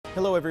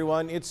Hello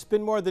everyone. It's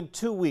been more than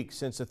 2 weeks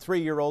since a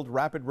 3-year-old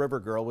Rapid River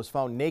girl was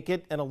found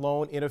naked and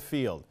alone in a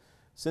field.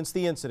 Since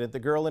the incident, the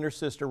girl and her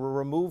sister were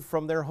removed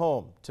from their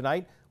home.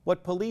 Tonight,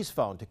 what police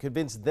found to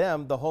convince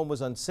them the home was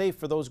unsafe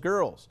for those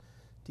girls.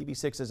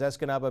 TV6's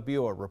Escanaba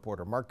Bureau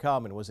reporter Mark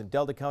Kalman was in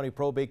Delta County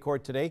Probate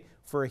Court today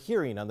for a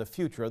hearing on the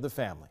future of the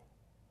family.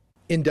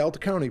 In Delta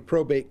County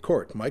Probate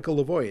Court, Michael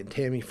Lavoie and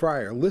Tammy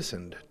Fryer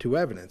listened to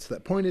evidence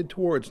that pointed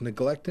towards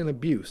neglect and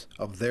abuse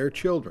of their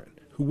children,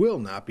 who will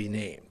not be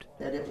named.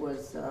 That it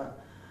was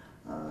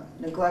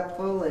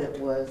neglectful, it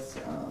was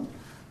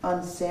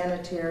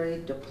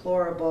unsanitary,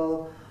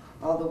 deplorable,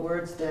 all the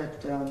words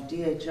that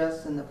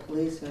DHS and the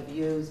police have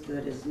used.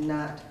 That is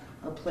not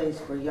a place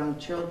for young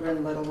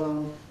children, let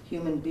alone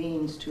human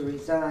beings, to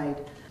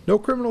reside. No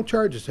criminal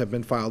charges have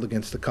been filed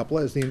against the couple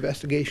as the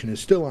investigation is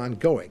still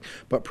ongoing,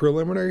 but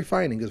preliminary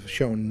findings have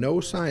shown no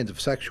signs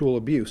of sexual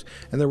abuse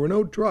and there were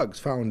no drugs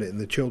found in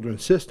the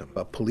children's system.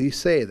 But police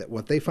say that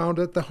what they found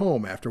at the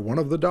home after one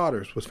of the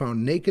daughters was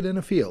found naked in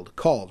a field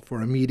called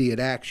for immediate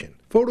action.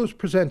 Photos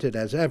presented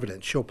as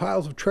evidence show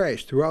piles of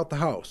trash throughout the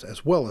house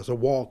as well as a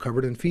wall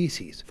covered in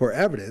feces. For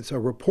evidence, a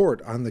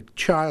report on the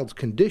child's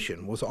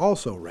condition was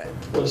also read.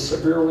 Was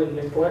severely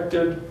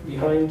neglected,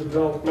 behind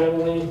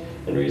developmentally,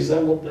 and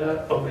resembled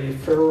that of a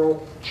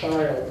feral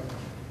child.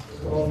 It's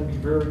going to be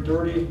very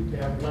dirty, to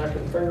have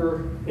blackened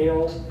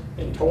fingernails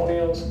and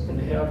toenails, and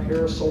to have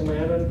hair so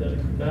matted that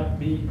it could not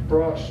be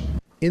brushed.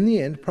 In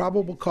the end,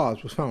 probable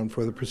cause was found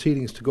for the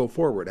proceedings to go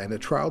forward, and a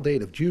trial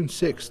date of June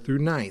 6th through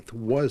 9th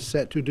was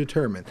set to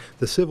determine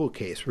the civil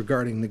case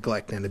regarding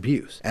neglect and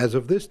abuse. As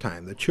of this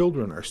time, the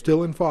children are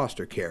still in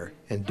foster care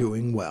and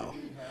doing well.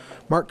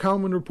 Mark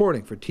Kalman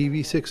reporting for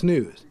TV6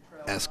 News,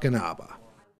 Escanaba.